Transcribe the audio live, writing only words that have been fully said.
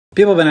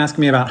People have been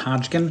asking me about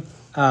Hodgkin,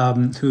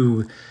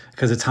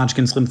 because it's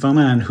Hodgkin's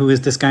lymphoma, and who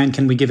is this guy and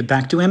can we give it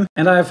back to him?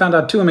 And I have found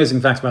out two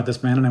amazing facts about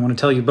this man, and I want to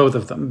tell you both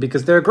of them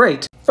because they're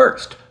great.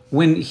 First,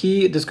 when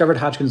he discovered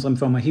Hodgkin's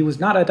lymphoma, he was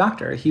not a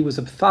doctor. He was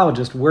a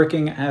pathologist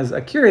working as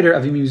a curator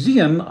of a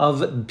museum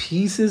of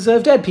pieces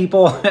of dead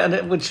people,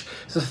 which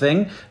is a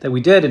thing that we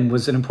did and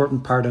was an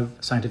important part of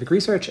scientific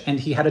research.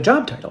 And he had a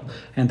job title,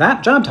 and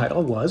that job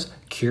title was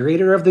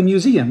curator of the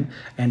museum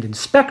and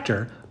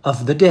inspector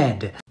of the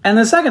dead. And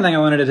the second thing I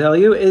wanted to tell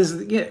you is,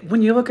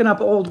 when you're looking up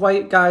old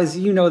white guys,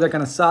 you know they're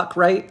gonna suck,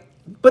 right?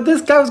 But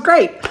this guy was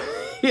great.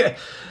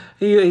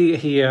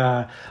 He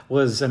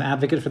was an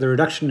advocate for the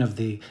reduction of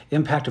the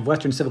impact of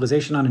Western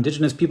civilization on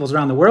indigenous peoples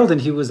around the world,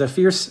 and he was a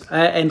fierce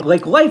and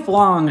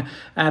lifelong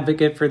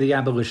advocate for the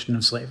abolition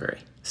of slavery.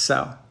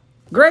 So,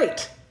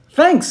 great.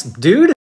 Thanks, dude.